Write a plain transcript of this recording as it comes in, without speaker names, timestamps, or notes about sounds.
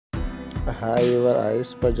However,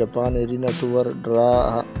 aespa Japan Arena Tour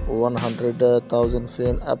draw 100,000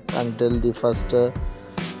 fans up until the first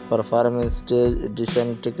performance stage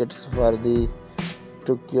edition. Tickets for the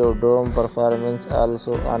Tokyo Dome performance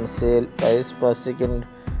also on sale. aespa second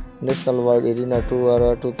nationwide arena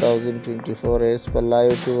tour 2024 aespa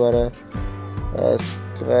live tour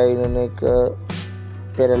Skyonic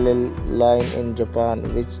parallel line in Japan,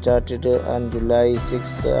 which started on July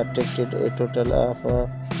 6th, attracted a total of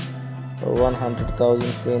 100,000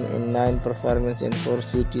 fans in 9 performances in 4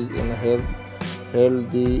 cities and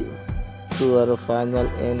held the tour final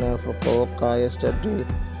in Fukuoka yesterday,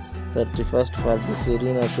 31st for this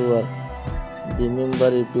arena tour. The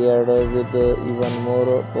member appeared with even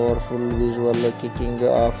more powerful visual, kicking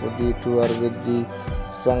off the tour with the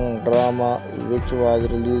song Drama, which was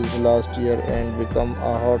released last year and become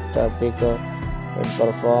a hot topic, and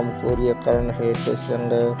performed Korea current hit song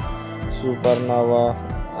Supernova,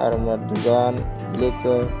 Armageddon, Lake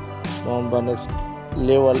Mountain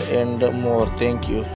Level and more. Thank you.